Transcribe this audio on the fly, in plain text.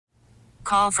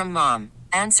Call from mom.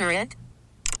 Answer it.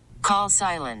 Call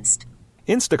silenced.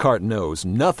 Instacart knows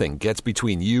nothing gets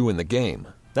between you and the game.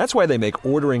 That's why they make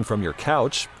ordering from your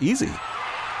couch easy.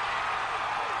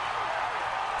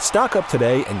 Stock up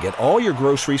today and get all your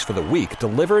groceries for the week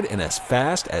delivered in as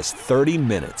fast as 30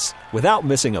 minutes without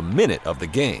missing a minute of the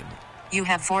game. You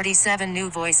have 47 new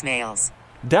voicemails.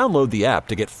 Download the app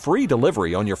to get free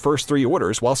delivery on your first 3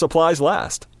 orders while supplies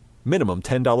last. Minimum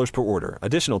 $10 per order.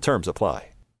 Additional terms apply.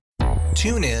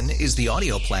 TuneIn is the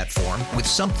audio platform with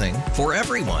something for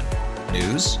everyone.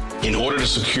 News. In order to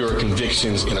secure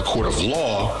convictions in a court of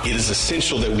law, it is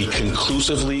essential that we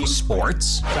conclusively.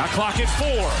 Sports. Got clock at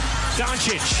 4.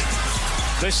 Doncic.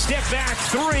 The step back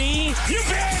 3. You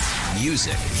bet.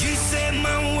 Music. You set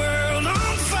my world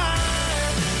on fire.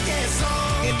 Yes,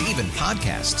 and even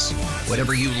podcasts.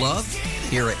 Whatever you love,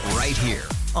 hear it right here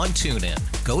on TuneIn.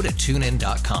 Go to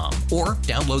TuneIn.com or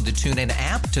download the TuneIn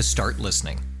app to start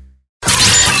listening.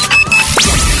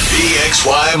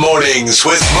 PXY Mornings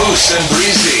with Moose and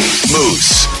Breezy.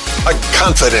 Moose, a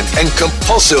confident and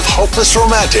compulsive, hopeless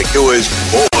romantic who is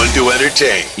born to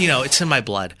entertain. You know, it's in my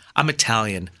blood. I'm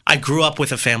Italian. I grew up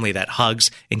with a family that hugs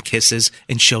and kisses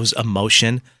and shows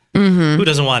emotion. Mm-hmm. Who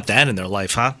doesn't want that in their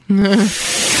life, huh?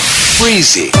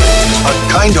 Breezy, a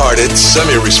kind-hearted,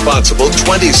 semi-responsible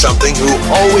 20-something who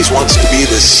always wants to be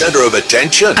the center of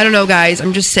attention. I don't know, guys.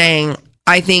 I'm just saying,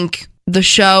 I think the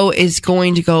show is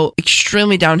going to go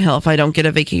extremely downhill if I don't get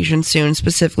a vacation soon,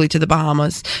 specifically to the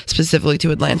Bahamas, specifically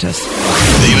to Atlantis.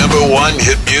 The number one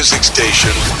hit music station,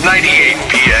 98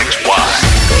 PXY.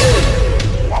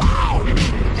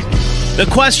 The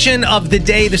question of the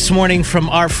day this morning from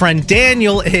our friend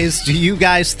Daniel is, do you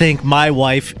guys think my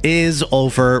wife is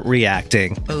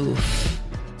overreacting? Oof.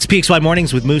 It's PXY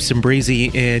Mornings with Moose and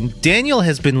Breezy, and Daniel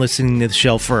has been listening to the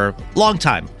show for a long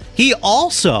time. He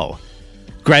also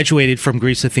graduated from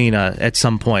Greece Athena at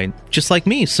some point, just like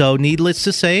me. So needless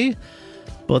to say,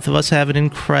 both of us have an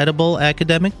incredible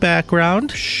academic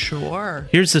background. Sure.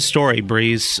 Here's the story,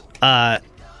 Breeze, that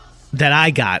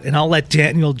I got, and I'll let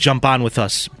Daniel jump on with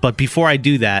us. But before I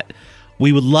do that,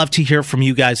 we would love to hear from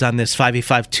you guys on this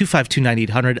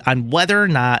 585-252-9800 on whether or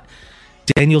not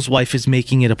Daniel's wife is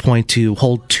making it a point to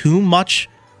hold too much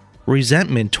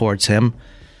resentment towards him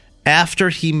after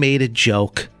he made a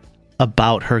joke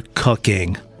about her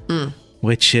cooking,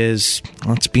 which is,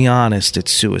 let's be honest,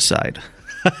 it's suicide.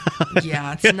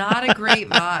 Yeah, it's not a great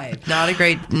vibe. Not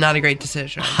a great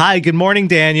decision. Hi, good morning,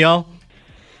 Daniel.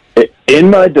 In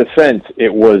my defense,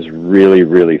 it was really,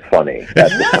 really funny at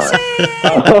the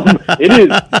time. It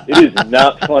is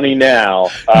not funny now.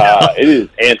 It is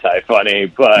anti-funny,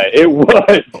 but it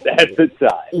was at the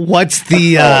time. What's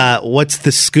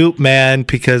the scoop, man?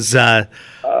 Because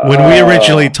when we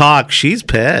originally talked, she's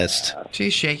pissed.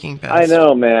 She's shaking pissed. I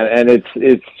know, man, and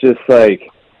it's just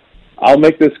like, I'll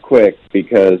make this quick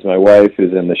because my wife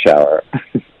is in the shower.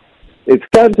 It's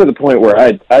gotten to the point where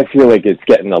I feel like it's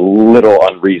getting a little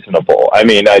unreasonable. I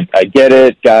mean, I get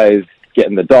it. Guys get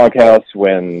in the doghouse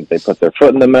when they put their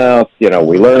foot in the mouth. You know,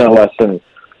 we learn a lesson.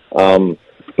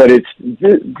 But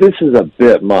this is a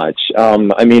bit much.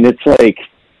 I mean, it's like,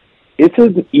 it's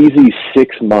an easy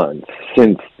 6 months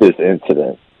since this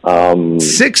incident.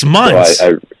 6 months?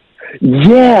 So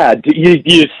yeah. Do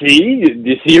you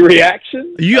see a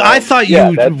reaction? I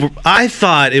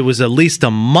thought it was at least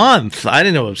a month. I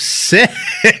didn't know it was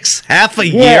 6. Half a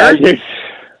year?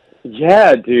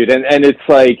 Yeah, dude. And it's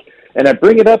like, and I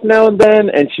bring it up now and then,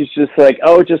 and she's just like,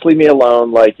 oh, just leave me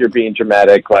alone. Like, you're being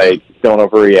dramatic. Like, don't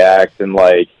overreact. And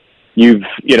like,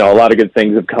 a lot of good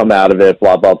things have come out of it,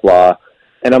 blah, blah, blah.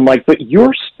 And I'm like, but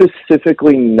you're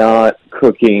specifically not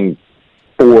cooking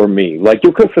for me. Like,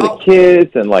 you'll cook for the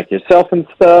kids and like yourself and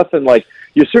stuff, and like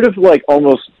you're sort of like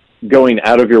almost going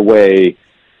out of your way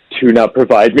to not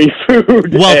provide me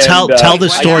food. Well, and, tell the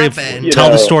story. Tell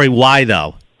the story. Why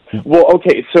though? Well,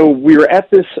 okay. So we were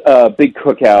at this big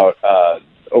cookout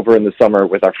over in the summer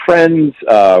with our friends.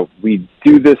 We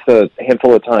do this a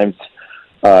handful of times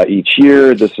each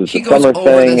year. This is the summer thing.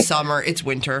 Over the summer, it's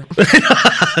winter.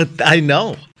 I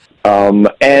know.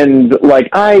 And like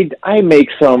I make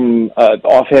some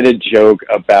offhanded joke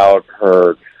about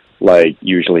her, like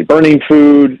usually burning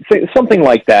food, something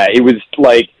like that. It was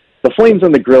like the flames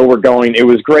on the grill were going. It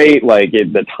was great. Like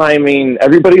the timing,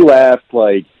 everybody laughed.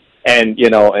 Like, and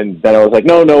and then I was like,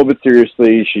 no, but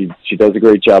seriously, she does a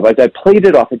great job. I played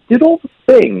it off. I did all the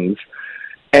things,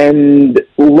 and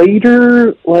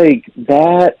later, like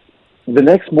that, the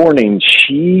next morning,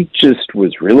 she just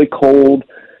was really cold.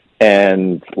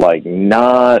 And like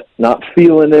not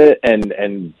feeling it, and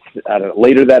I don't know,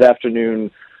 later that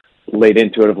afternoon, laid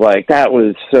into it of like, that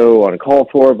was so uncalled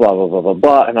for, blah, blah, blah, blah,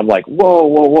 blah. And I'm like,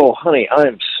 whoa, honey,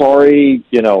 I'm sorry,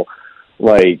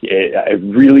 like, I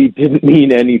really didn't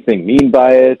mean anything mean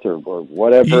by it or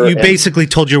whatever. You basically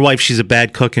told your wife she's a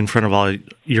bad cook in front of all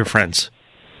your friends.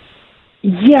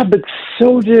 Yeah, but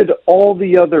so did all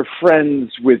the other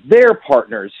friends with their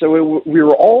partners. So we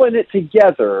were all in it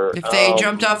together. If they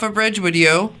jumped off a bridge, would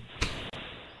you?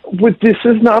 This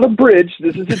is not a bridge.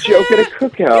 This is a joke at a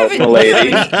cookout, lady.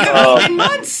 You haven't been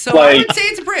months, so I would say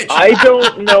it's a bridge. I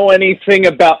don't know anything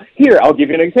about... Here, I'll give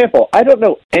you an example. I don't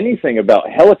know anything about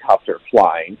helicopter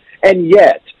flying, and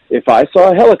yet, if I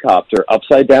saw a helicopter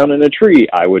upside down in a tree,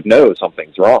 I would know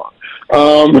something's wrong.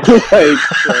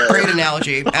 Great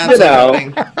analogy.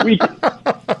 Absolutely.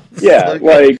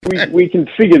 We can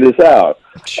figure this out.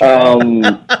 Sure.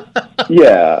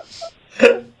 Yeah.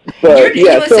 But you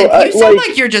sound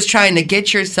like you're just trying to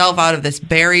get yourself out of this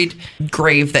buried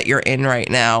grave that you're in right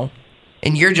now,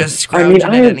 and you're just scrounging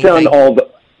at anything.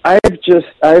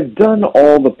 I've done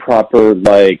all the proper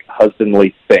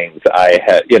husbandly things.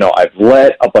 I've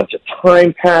let a bunch of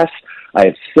time pass. I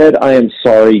have said I am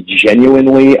sorry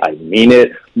genuinely. I mean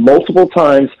it multiple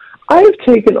times. I have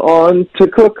taken on to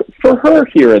cook for her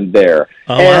here and there,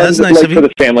 that's nice of you. For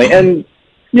the family, and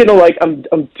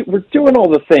we're doing all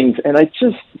the things, and I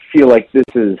just feel like this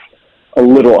is a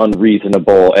little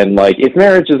unreasonable. And if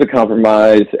marriage is a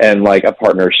compromise and a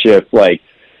partnership,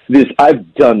 this,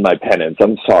 I've done my penance.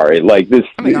 I'm sorry.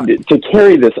 To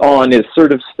carry this on is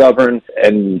sort of stubborn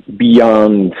and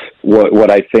beyond what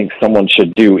I think someone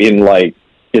should do in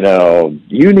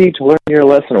you need to learn your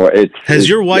lesson. Or Has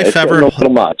your wife ever a little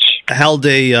much. held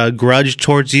a grudge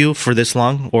towards you for this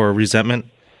long, or resentment?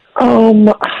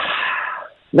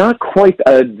 Not quite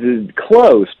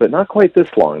close, but not quite this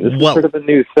long. This is sort of a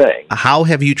new thing. How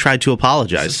have you tried to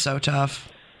apologize? This is so tough.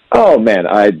 Oh, man,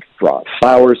 I brought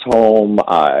flowers home.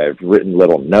 I've written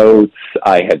little notes.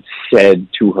 I had said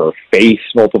to her face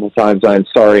multiple times, I'm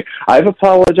sorry. I've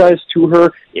apologized to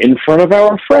her in front of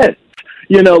our friends.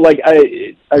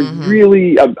 I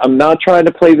really, I'm not trying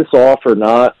to play this off or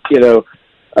not, take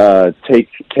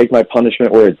my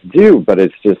punishment where it's due, but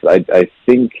it's just, I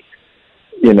think,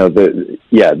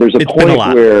 there's a point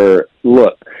where,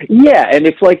 and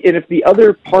if the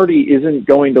other party isn't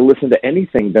going to listen to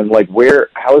anything, then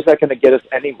how is that going to get us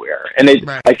anywhere? And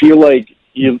I feel like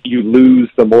you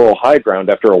lose the moral high ground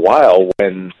after a while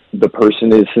when the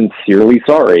person is sincerely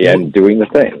sorry and doing the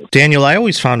thing. Daniel, I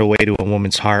always found a way to a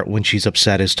woman's heart when she's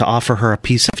upset is to offer her a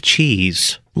piece of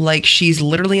cheese. Like she's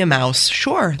literally a mouse.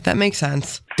 Sure, that makes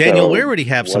sense. Daniel, we already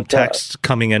have some texts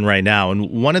coming in right now,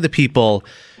 and one of the people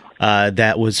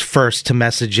that was first to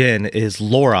message in is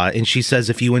Laura, and she says,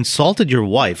 if you insulted your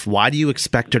wife, why do you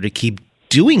expect her to keep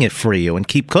doing it for you and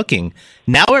keep cooking?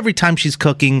 Now every time she's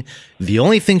cooking, the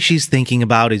only thing she's thinking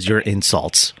about is your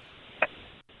insults.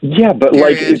 Yeah, but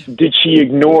did she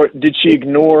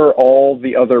ignore all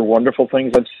the other wonderful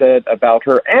things I've said about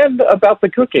her and about the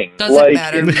cooking? Doesn't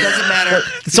matter. Doesn't matter.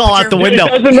 It's all out the window.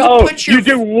 You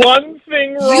do one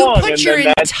thing wrong. You put your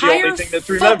entire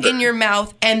foot in your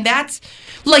mouth, and that's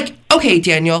okay,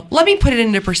 Daniel, let me put it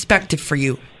into perspective for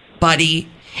you, buddy.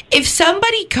 If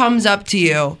somebody comes up to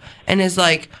you and is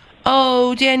like,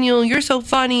 oh, Daniel, you're so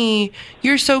funny,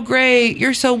 you're so great,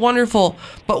 you're so wonderful,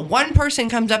 but one person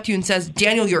comes up to you and says,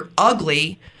 Daniel, you're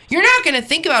ugly, you're not going to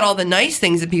think about all the nice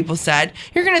things that people said.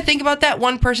 You're going to think about that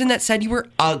one person that said you were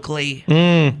ugly.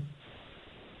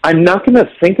 I'm not going to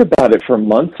think about it for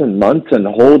months and months and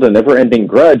hold a never-ending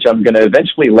grudge. I'm going to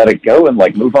eventually let it go and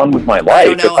move on with my life.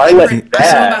 If I let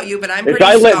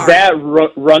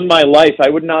that run my life,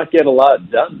 I would not get a lot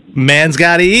done. Man's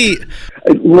got to eat.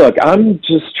 Look, I'm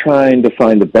just trying to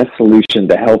find the best solution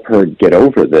to help her get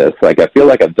over this. I feel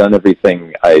like I've done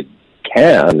everything I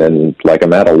can, and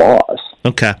I'm at a loss.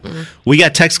 Okay. We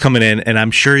got texts coming in, and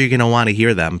I'm sure you're going to want to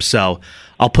hear them. So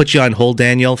I'll put you on hold,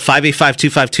 Daniel.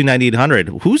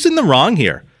 585-252-9800. Who's in the wrong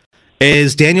here?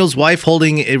 Is Daniel's wife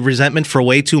holding a resentment for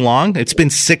way too long? It's been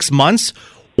 6 months,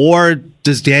 or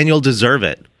does Daniel deserve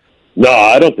it? No,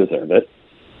 I don't deserve it.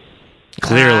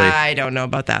 Clearly. I don't know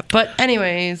about that. But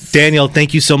anyways. Daniel,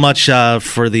 thank you so much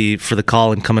for the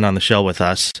call and coming on the show with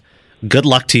us. Good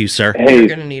luck to you, sir. Hey, you're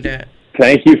going to need it.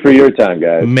 Thank you for your time,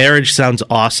 guys. Marriage sounds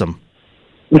awesome.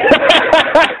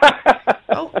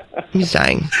 Oh, he's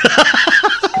dying.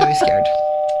 I'm scared.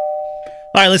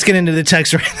 All right, let's get into the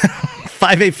text right now.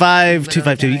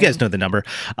 585-252. You guys know the number.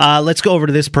 Let's go over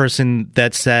to this person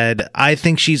that said, I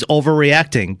think she's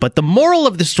overreacting. But the moral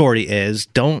of the story is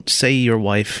don't say your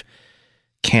wife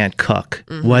can't cook,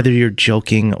 whether you're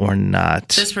joking or not.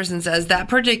 This person says that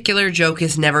particular joke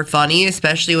is never funny,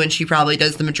 especially when she probably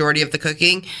does the majority of the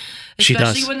cooking. She does.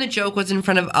 Especially when the joke was in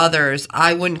front of others.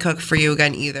 I wouldn't cook for you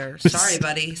again either. Sorry,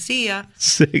 buddy. See ya.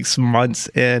 6 months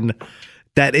in.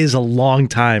 That is a long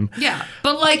time. Yeah.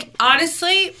 But like,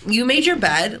 honestly, you made your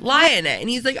bed, lie in it. And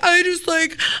he's like, I just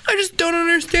don't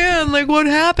understand. Like, what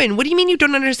happened? What do you mean you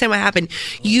don't understand what happened?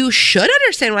 You should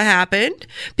understand what happened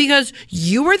because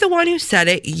you were the one who said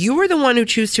it. You were the one who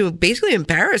chose to basically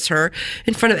embarrass her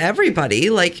in front of everybody.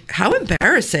 Like, how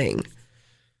embarrassing.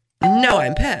 No,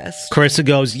 I'm pissed. Carissa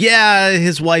goes, yeah,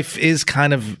 his wife is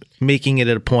kind of making it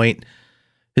at a point.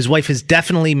 His wife is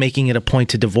definitely making it a point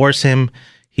to divorce him.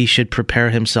 He should prepare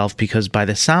himself because by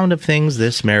the sound of things,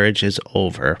 this marriage is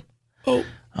over. Oh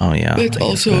yeah. It's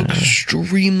also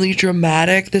extremely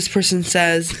dramatic. This person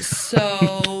says,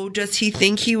 so does he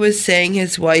think he was saying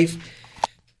his wife...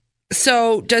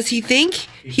 So does he think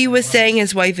he was saying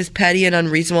his wife is petty and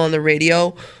unreasonable on the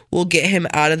radio will get him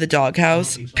out of the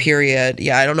doghouse? Period.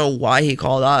 Yeah, I don't know why he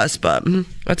called us, but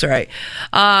that's all right.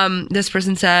 This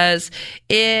person says,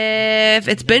 if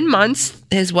it's been months,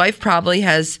 his wife probably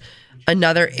has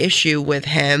another issue with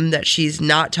him that she's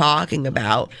not talking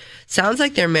about. Sounds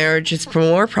like their marriage has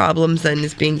more problems than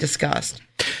is being discussed.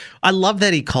 I love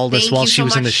that he called us while she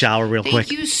was in the shower real quick.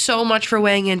 Thank you so much for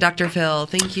weighing in, Dr. Phil.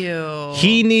 Thank you.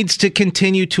 He needs to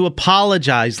continue to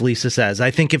apologize, Lisa says. I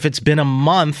think if it's been a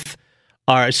month,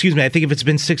 I think if it's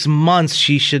been 6 months,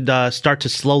 she should start to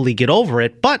slowly get over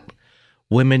it. But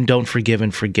women don't forgive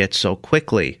and forget so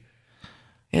quickly.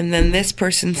 And then this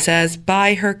person says,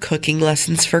 buy her cooking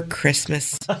lessons for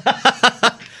Christmas.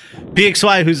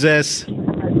 PXY, who's this?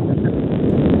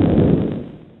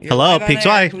 Hello,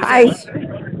 PXY. Hi.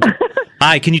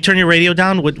 Hi, can you turn your radio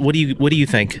down? What do you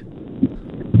think?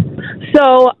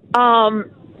 So, my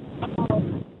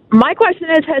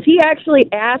question is, has he actually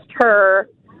asked her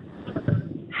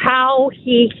how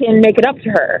he can make it up to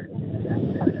her?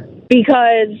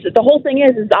 Because the whole thing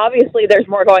is obviously there's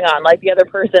more going on, like the other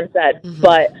person said. Mm-hmm.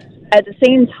 But at the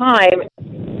same time,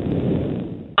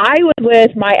 I was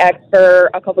with my ex for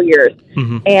a couple years,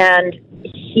 and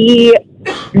he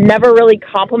never really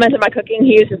complimented my cooking.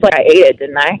 He was just like, I ate it,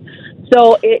 didn't I?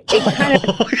 So it kind of,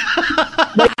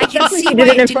 like, especially if you did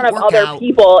it in front of other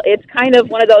people, it's kind of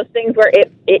one of those things where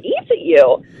it eats at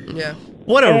you. Yeah.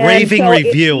 What a raving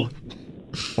review.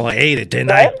 Well, I ate it,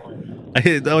 didn't I?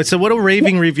 So what a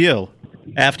raving review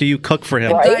after you cook for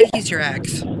him. I'm glad he's your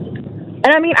ex. And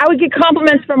I mean, I would get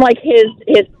compliments from like his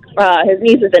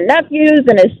nieces and nephews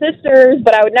and his sisters,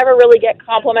 but I would never really get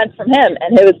compliments from him.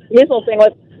 And his whole thing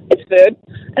was, it's food.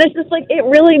 And it's just like, it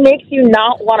really makes you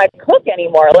not want to cook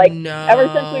anymore. Like, ever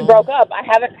since we broke up, I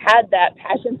haven't had that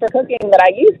passion for cooking that I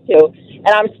used to. And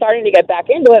I'm starting to get back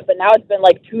into it, but now it's been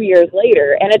like 2 years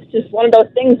later. And it's just one of those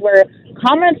things where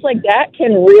comments like that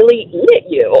can really eat at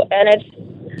you. And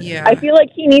I feel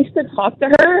like he needs to talk to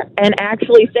her and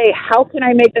actually say, how can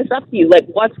I make this up to you? Like,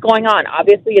 what's going on?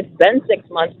 Obviously, it's been 6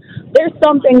 months. There's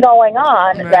something going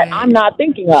on that I'm not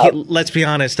thinking of. Let's be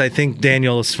honest. I think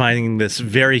Daniel is finding this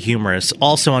very humorous.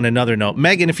 Also, on another note,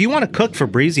 Megan, if you want to cook for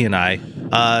Breezy and I,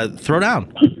 throw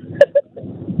down.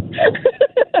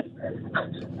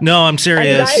 No, I'm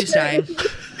serious.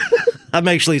 I'm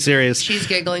actually serious. She's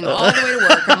giggling all the way to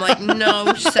work. I'm like,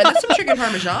 no, send us some chicken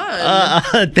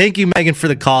parmesan. Thank you, Megan, for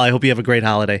the call. I hope you have a great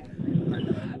holiday.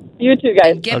 You too,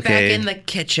 guys. And get back in the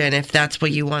kitchen if that's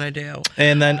what you want to do.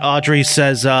 And then Audrey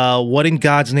says, what in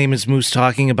God's name is Moose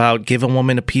talking about? Give a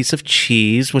woman a piece of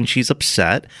cheese when she's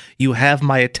upset. You have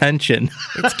my attention.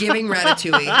 It's giving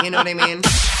Ratatouille. You know what I mean?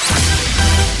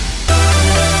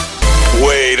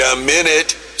 Wait a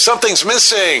minute. Something's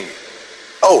missing.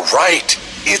 Oh, right.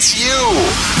 It's you.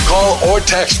 Call or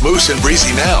text Moose and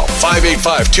Breezy now.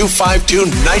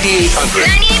 585-252-9800.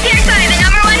 98.5, the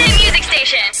number one hit music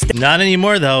station. Not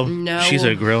anymore, though. No. She's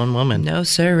a grown woman. No,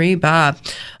 sirree, Bob.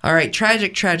 All right,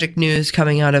 tragic news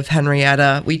coming out of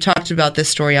Henrietta. We talked about this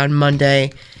story on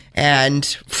Monday, and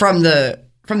from the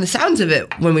sounds of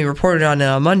it, when we reported on it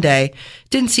on Monday, it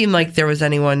didn't seem like there was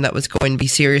anyone that was going to be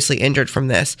seriously injured from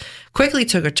this. Quickly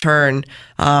took a turn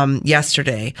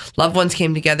yesterday. Loved ones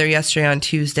came together yesterday on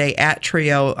Tuesday at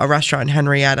Trio, a restaurant in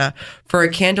Henrietta, for a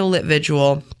candlelit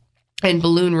vigil and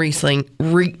balloon releasing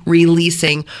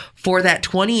for that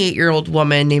 28-year-old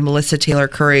woman named Melissa Taylor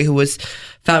Curry, who was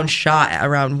found shot at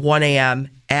around 1 a.m.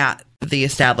 at the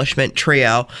establishment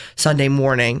Trio Sunday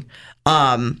morning.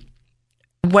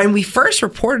 When we first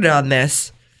reported on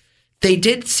this, they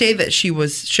did say that she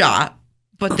was shot,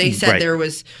 but they said there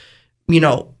was,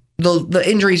 the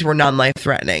injuries were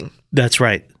non-life-threatening. That's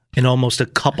right. And almost a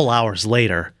couple hours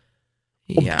later,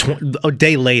 a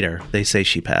day later, they say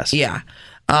she passed. Yeah.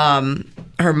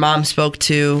 Her mom spoke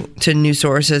to news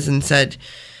sources and said,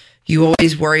 you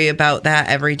always worry about that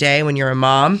every day when you're a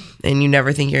mom, and you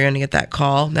never think you're going to get that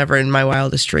call. Never in my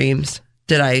wildest dreams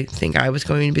did I think I was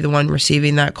going to be the one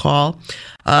receiving that call.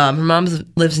 Her mom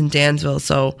lives in Dansville,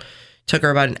 so it took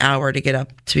her about an hour to get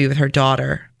up to be with her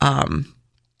daughter.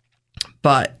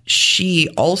 But she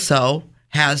also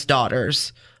has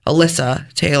daughters,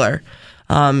 Alyssa Taylor.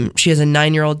 She has a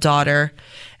 9-year-old daughter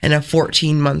and a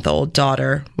 14-month-old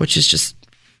daughter, which is just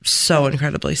so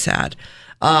incredibly sad.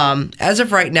 As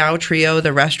of right now, Trio,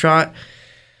 the restaurant,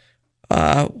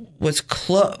 was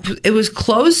closed. It was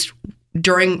closed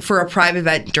for a private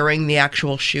event during the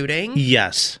actual shooting.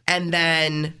 Yes. And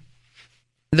then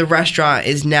the restaurant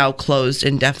is now closed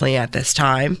indefinitely at this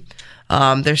time.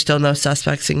 There's still no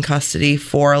suspects in custody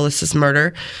for Alyssa's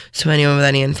murder, so anyone with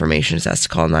any information is asked to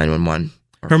call 911.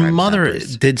 Her mother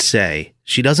did say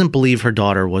she doesn't believe her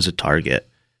daughter was a target.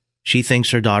 She thinks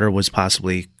her daughter was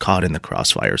possibly caught in the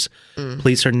crossfires.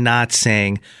 Police are not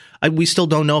saying. We still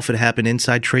don't know if it happened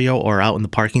inside Trio or out in the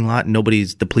parking lot.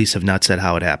 The police have not said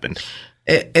how it happened.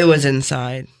 It was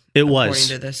inside. It was. According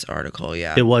to this article,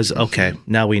 yeah. It was. Okay,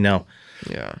 now we know.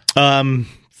 Yeah.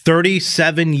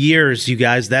 37 years, you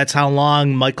guys. That's how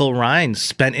long Michael Rhines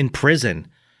spent in prison.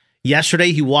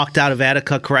 Yesterday, he walked out of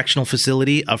Attica Correctional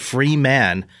Facility a free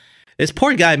man. This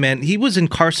poor guy, man, he was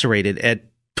incarcerated at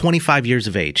 25 years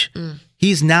of age.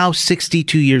 He's now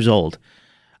 62 years old.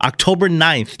 October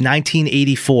 9th,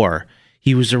 1984,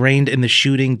 he was arraigned in the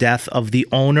shooting death of the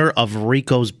owner of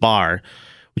Rico's Bar,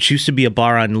 which used to be a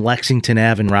bar on Lexington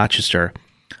Ave in Rochester,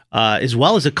 as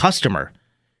well as a customer.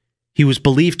 He was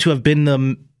believed to have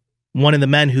been one of the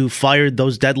men who fired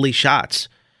those deadly shots.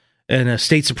 And a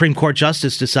state Supreme Court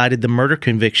justice decided the murder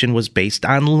conviction was based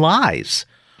on lies,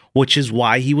 which is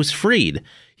why he was freed.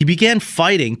 He began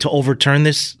fighting to overturn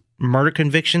this murder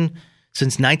conviction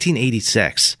since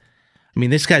 1986. I mean,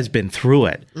 this guy's been through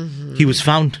it. He was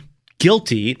found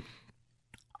guilty,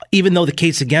 even though the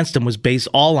case against him was based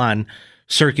all on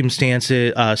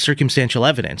circumstantial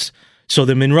evidence. So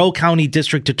the Monroe County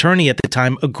District Attorney at the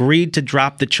time agreed to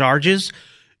drop the charges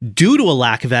due to a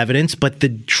lack of evidence, but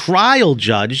the trial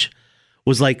judge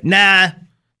was like, nah,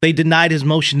 they denied his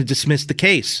motion to dismiss the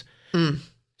case.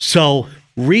 So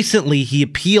recently he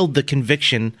appealed the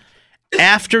conviction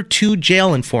after 2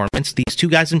 jail informants, these 2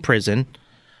 guys in prison,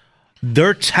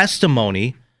 their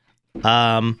testimony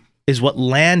is what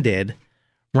landed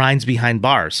Rhines behind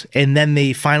bars. And then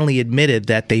they finally admitted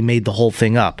that they made the whole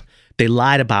thing up. They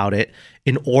lied about it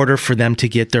in order for them to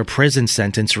get their prison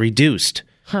sentence reduced.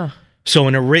 So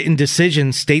in a written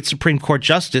decision, State Supreme Court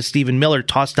Justice Stephen Miller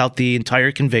tossed out the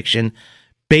entire conviction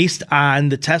based on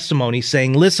the testimony,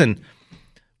 saying, listen,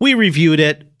 we reviewed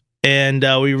it, and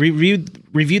we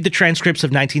reviewed the transcripts of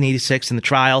 1986 in the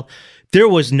trial. There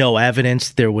was no evidence.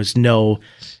 There was no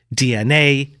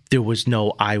DNA. There was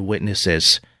no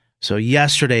eyewitnesses. So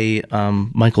yesterday,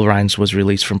 Michael Rhines was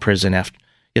released from prison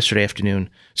yesterday afternoon.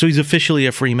 So he's officially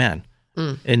a free man.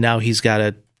 And now he's got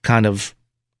to kind of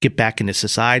get back into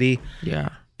society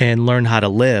and learn how to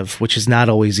live, which is not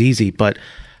always easy, but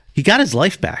he got his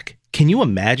life back. Can you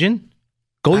imagine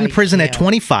going to prison at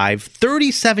 25,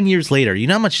 37 years later? You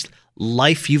know how much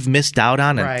life you've missed out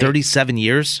on in 37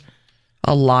 years?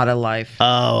 A lot of life.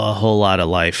 Oh, a whole lot of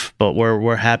life. But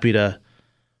we're happy that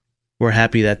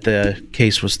the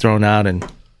case was thrown out and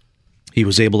he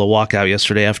was able to walk out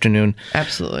yesterday afternoon.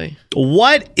 Absolutely.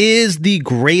 What is the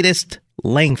greatest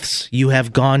lengths you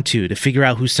have gone to figure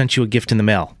out who sent you a gift in the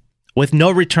mail with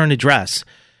no return address?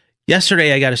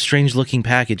 Yesterday, I got a strange-looking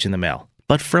package in the mail.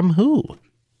 But from who?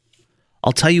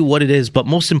 I'll tell you what it is, but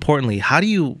most importantly, how do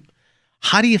you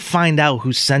find out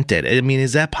who sent it? I mean,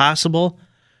 is that possible?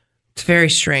 It's very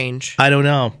strange. I don't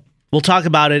know. We'll talk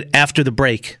about it after the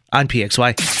break on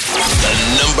PXY. The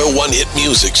number 1 hit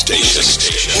music station.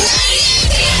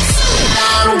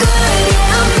 I'm good,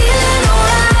 yeah, I'm feeling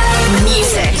alright.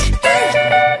 Music.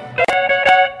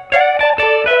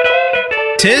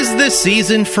 'Tis the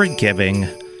season for giving.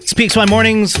 It's PXY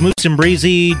Mornings, Moose and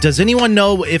Breezy. Does anyone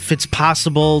know if it's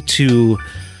possible to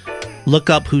look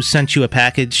up who sent you a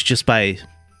package just by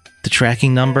the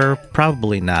tracking number?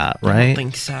 Probably not, right? I don't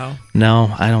think so.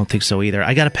 No, I don't think so either.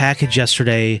 I got a package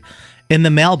yesterday in the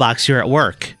mailbox here at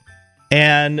work,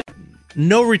 and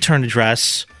no return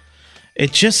address.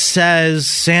 It just says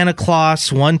Santa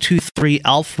Claus 123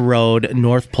 Elf Road,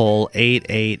 North Pole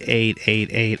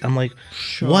 88888. I'm like,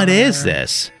 What is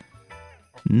this?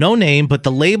 No name, but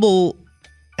the label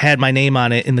had my name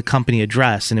on it in the company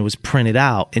address, and it was printed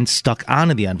out and stuck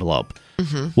onto the envelope,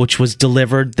 which was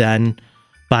delivered then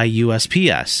by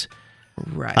USPS.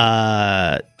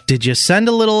 Right. Did you send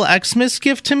a little Xmas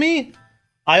gift to me?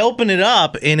 I open it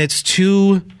up, and it's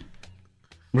two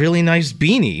really nice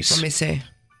beanies. Let me see.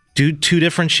 Two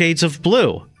different shades of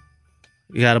blue.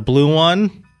 You got a blue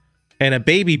one and a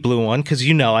baby blue one because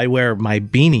I wear my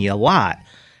beanie a lot.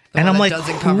 And I'm like,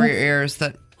 doesn't cover your ears.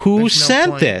 Who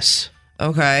sent this?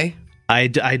 Okay. I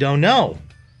don't know.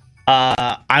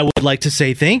 I would like to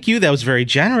say thank you. That was very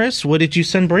generous. What did you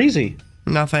send Breezy?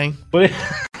 Nothing.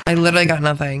 I literally got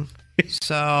nothing.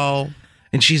 So.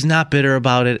 And she's not bitter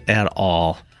about it at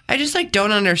all. I just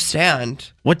don't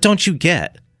understand. What don't you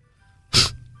get?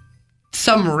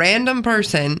 Some random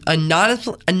person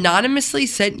anonymously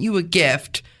sent you a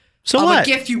gift. So of what? A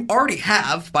gift you already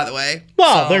have, by the way.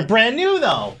 Well, they're brand new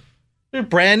though. They're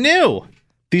brand new.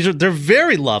 They're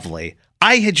very lovely.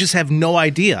 I just have no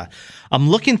idea. I'm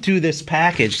looking through this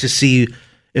package to see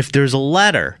if there's a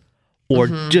letter or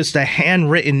just a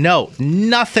handwritten note.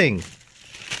 Nothing.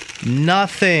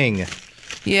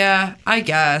 Yeah, I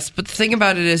guess. But the thing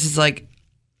about it is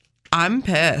I'm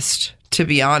pissed, to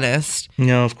be honest.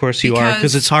 No, of course you are,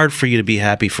 because it's hard for you to be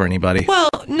happy for anybody. Well,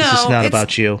 no. It's not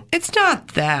about you. It's not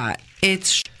that.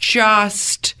 It's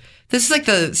just, this is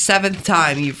the 7th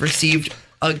time you've received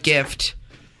a gift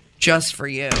just for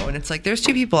you. And it's there's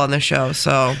 2 people on the show,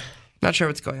 so not sure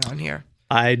what's going on here.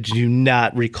 I do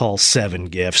not recall 7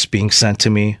 gifts being sent to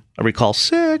me. I recall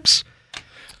 6.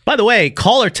 By the way,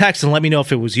 call or text and let me know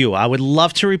if it was you. I would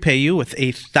love to repay you with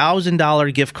a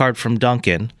 $1,000 gift card from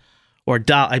Dunkin', or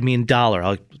dollar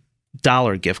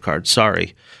gift card.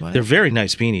 Sorry, what? They're very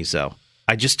nice beanies though.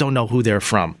 I just don't know who they're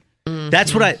from.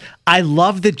 That's what I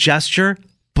love the gesture,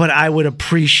 but I would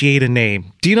appreciate a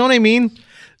name. Do you know what I mean?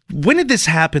 When did this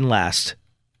happen last?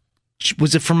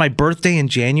 Was it for my birthday in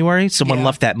January? Someone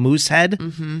left that moose head.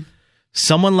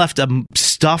 Someone left a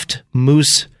stuffed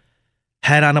moose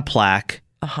head on a plaque.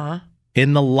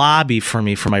 In the lobby for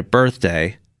me for my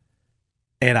birthday.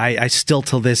 And I still,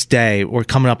 till this day, we're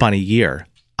coming up on a year.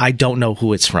 I don't know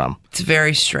who it's from. It's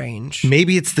very strange.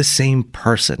 Maybe it's the same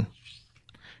person.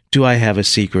 Do I have a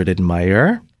secret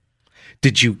admirer?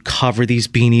 Did you cover these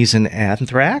beanies in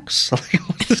anthrax?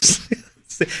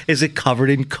 Is it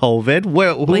covered in COVID?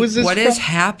 Who is this What from? is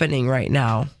happening right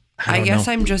now? I guess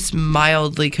I'm just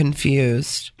mildly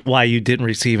confused. Why you didn't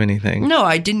receive anything? No,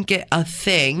 I didn't get a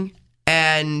thing.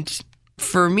 And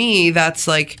for me, that's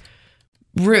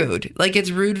rude.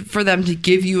 It's rude for them to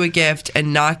give you a gift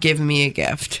and not give me a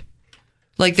gift.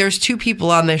 There's 2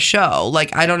 people on this show.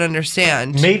 I don't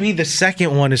understand. Maybe the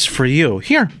second one is for you.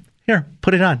 Here,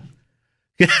 put it on.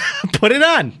 Put it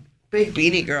on. Big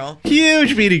beanie girl.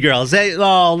 Huge beanie girls. Hey,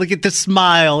 oh, look at the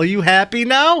smile. Are you happy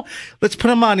now? Let's put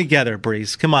them on together,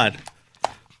 Breeze. Come on.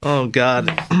 Oh, God.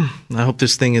 I hope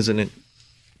this thing isn't it.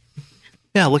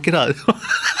 Yeah, look it up.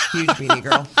 Huge beanie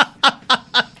girl.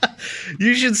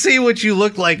 You should see what you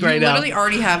look like right now. You literally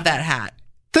already have that hat.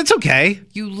 That's okay.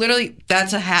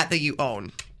 That's a hat that you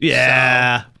own.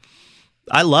 Yeah. So.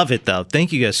 I love it, though.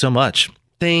 Thank you guys so much.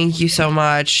 Thank you so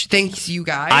much. Thanks, you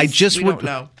guys. We don't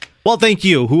know. Well, thank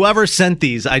you. Whoever sent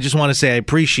these, I just want to say I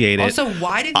appreciate it. Also,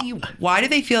 why do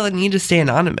they feel the need to stay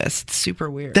anonymous? It's super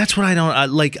weird. That's what I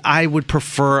don't like. I would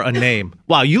prefer a name.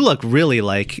 Wow, you look really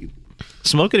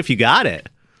smoke it if you got it.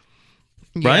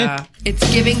 Right? Yeah,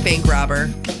 it's giving bank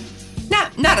robber.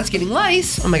 Not us getting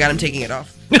lice. Oh my God, I'm taking it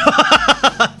off.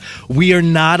 We are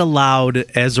not allowed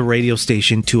as a radio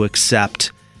station to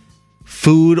accept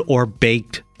food or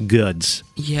baked goods.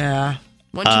 Yeah.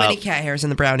 One too many cat hairs in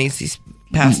the brownies these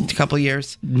past couple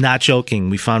years. Not joking.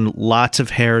 We found lots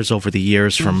of hairs over the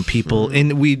years from people.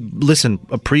 And we,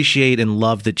 appreciate and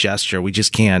love the gesture. We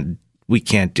just can't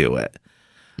do it.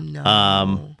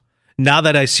 No. Now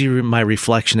that I see my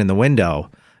reflection in the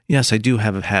window, yes, I do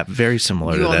have a hat very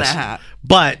similar to own this. that hat.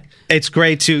 But it's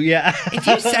great to, If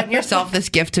you sent yourself this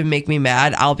gift to make me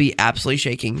mad, I'll be absolutely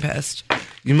shaking pissed.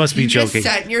 You must be joking. You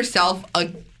just sent yourself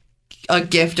a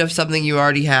gift of something you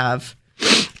already have.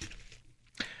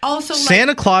 Also,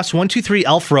 Santa Claus 123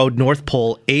 Elf Road, North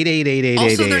Pole 8888888.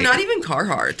 Also, they're not even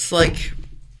Carhartts.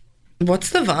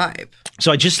 What's the vibe?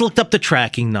 So I just looked up the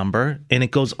tracking number, and it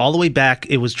goes all the way back.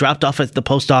 It was dropped off at the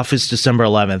post office December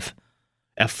 11th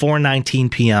at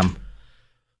 4:19 p.m.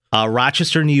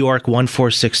 Rochester, New York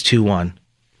 14621.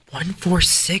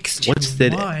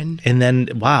 14621. And then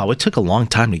wow, it took a long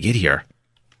time to get here.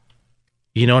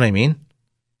 You know what I mean?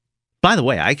 By the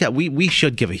way, we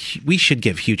should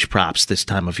give huge props this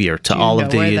time of year to all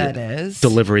of the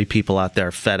delivery people out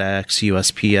there: FedEx,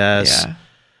 USPS,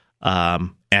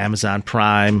 Amazon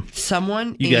Prime.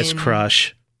 You guys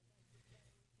crush.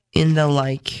 In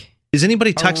the is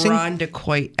anybody texting?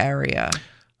 Irondequoit area.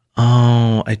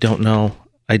 Oh, I don't know.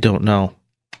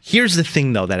 Here's the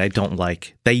thing, though, that I don't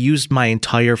like. They used my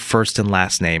entire first and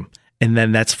last name, and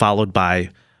then that's followed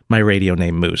by my radio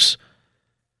name Moose.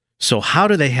 So how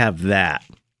do they have that?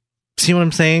 See what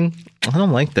I'm saying? I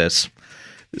don't like this.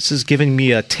 This is giving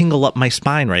me a tingle up my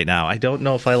spine right now. I don't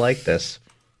know if I like this.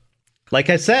 Like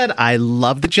I said, I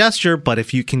love the gesture, but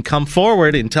if you can come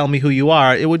forward and tell me who you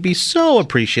are, it would be so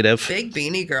appreciative. Big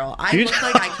beanie girl. I look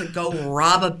like I could go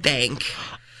rob a bank.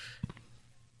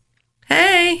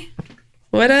 Hey,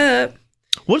 what up?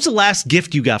 What was the last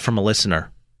gift you got from a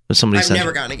listener? I've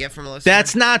never gotten a gift from a listener.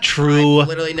 That's not true. I've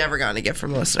literally never gotten a gift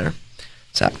from a listener.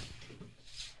 So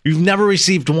you've never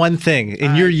received one thing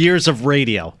in your years of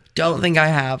radio? Don't think I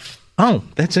have. Oh,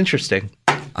 that's interesting.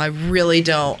 I really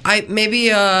don't.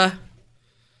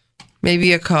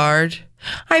 Maybe a card.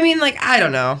 I mean, like, I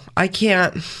don't know. I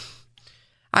can't.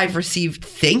 I've received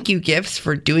thank you gifts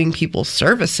for doing people's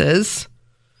services.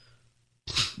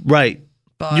 Right.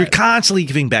 But you're constantly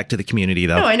giving back to the community,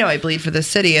 though. No, I know. I bleed for the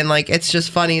city. And, like, it's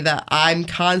just funny that I'm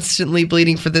constantly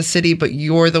bleeding for the city, but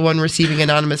you're the one receiving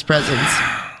anonymous presents.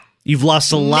 You've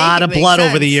lost a lot of blood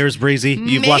over the years, Breezy.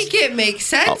 Make it make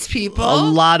sense, people. A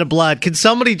lot of blood. Can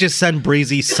somebody just send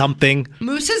Breezy something?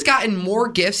 Moose has gotten more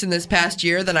gifts in this past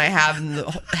year than I have in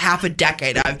the half a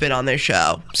decade I've been on this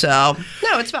show. So,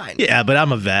 no, it's fine. Yeah, but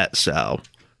I'm a vet, so,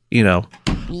 you know.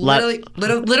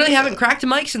 Literally haven't cracked a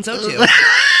mic since 02.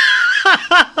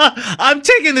 I'm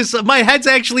taking this. My head's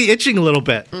actually itching a little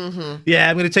bit. Mm-hmm. Yeah,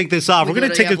 I'm going to take this off. We're going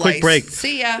to take a quick break.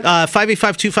 See ya.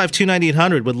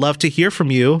 585-252-9800. Would love to hear from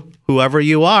you. Whoever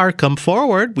you are, come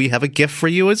forward. We have a gift for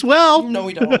you as well. No,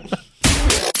 we don't.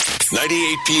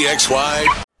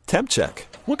 98PXY. Temp check.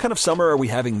 What kind of summer are we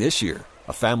having this year?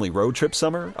 A family road trip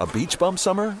summer? A beach bum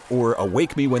summer? Or a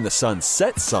wake me when the sun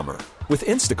sets summer? With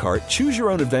Instacart, choose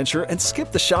your own adventure and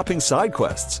skip the shopping side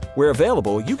quests. Where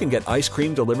available, you can get ice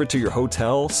cream delivered to your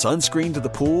hotel, sunscreen to the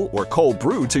pool, or cold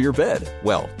brew to your bed.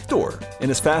 Well, door. In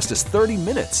as fast as 30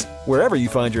 minutes. Wherever you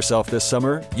find yourself this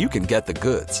summer, you can get the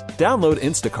goods. Download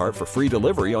Instacart for free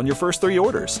delivery on your first 3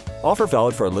 orders. Offer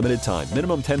valid for a limited time.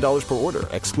 Minimum $10 per order.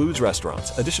 Excludes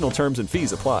restaurants. Additional terms and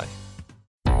fees apply.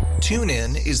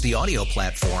 TuneIn is the audio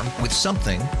platform with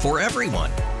something for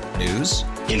everyone. News.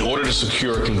 In order to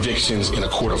secure convictions in a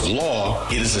court of law,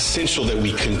 it is essential that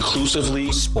we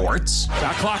conclusively. Sports.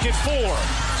 Shot clock at 4.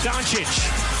 Doncic.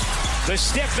 The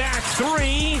step back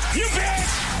 3. You bet.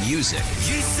 Music.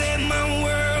 You set my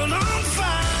world on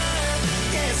fire.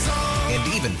 Yes, and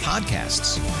even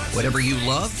podcasts. Whatever you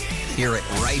love, hear it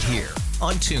right here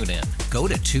on TuneIn. Go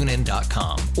to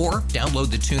TuneIn.com or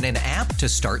download the TuneIn app to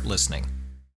start listening.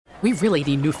 We really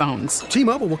need new phones.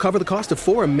 T-Mobile will cover the cost of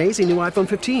 4 amazing new iPhone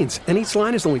 15s, and each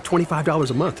line is only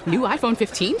 $25 a month. New iPhone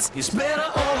 15s? It's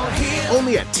better over here.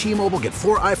 Only at T-Mobile, get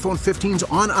 4 iPhone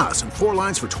 15s on us and 4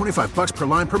 lines for $25 per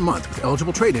line per month with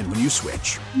eligible trade-in when you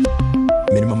switch.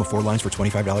 Minimum of 4 lines for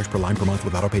 $25 per line per month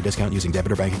with autopay discount using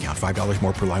debit or bank account. $5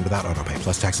 more per line without autopay,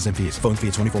 plus taxes and fees. Phone fee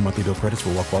at 24 monthly bill credits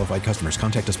for well-qualified customers.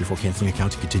 Contact us before canceling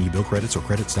account to continue bill credits or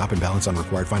credit stop and balance on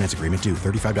required finance agreement due.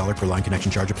 $35 per line connection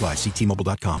charge applies. See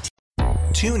T-Mobile.com.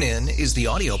 TuneIn is the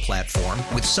audio platform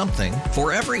with something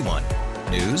for everyone.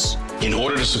 News. In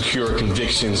order to secure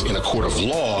convictions in a court of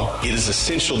law, it is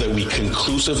essential that we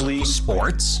conclusively.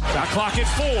 Sports. Shot clock at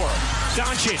 4.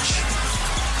 Doncic.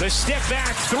 The step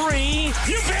back 3.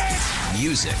 You bet.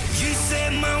 Music. You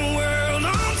set my world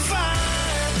on fire.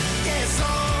 Yes,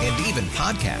 and even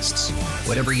podcasts.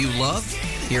 Whatever you love,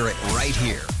 hear it right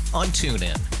here on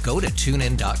TuneIn. Go to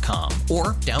TuneIn.com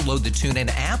or download the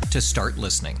TuneIn app to start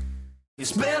listening.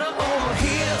 It's better over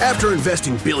here. After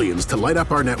investing billions to light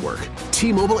up our network,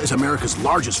 T-Mobile is America's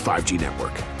largest 5G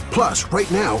network. Plus, right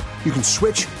now, you can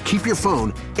switch, keep your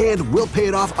phone, and we'll pay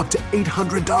it off up to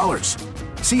 $800.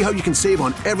 See how you can save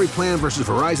on every plan versus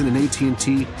Verizon and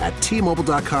AT&T at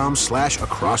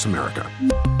T-Mobile.com/across America.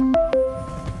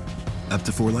 Up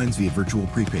to 4 lines via virtual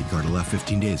prepaid card. Allow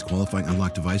 15 days. Qualifying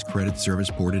unlocked device credit service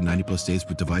ported 90+ days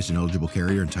with device and eligible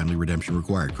carrier and timely redemption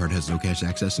required. Card has no cash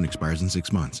access and expires in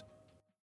 6 months.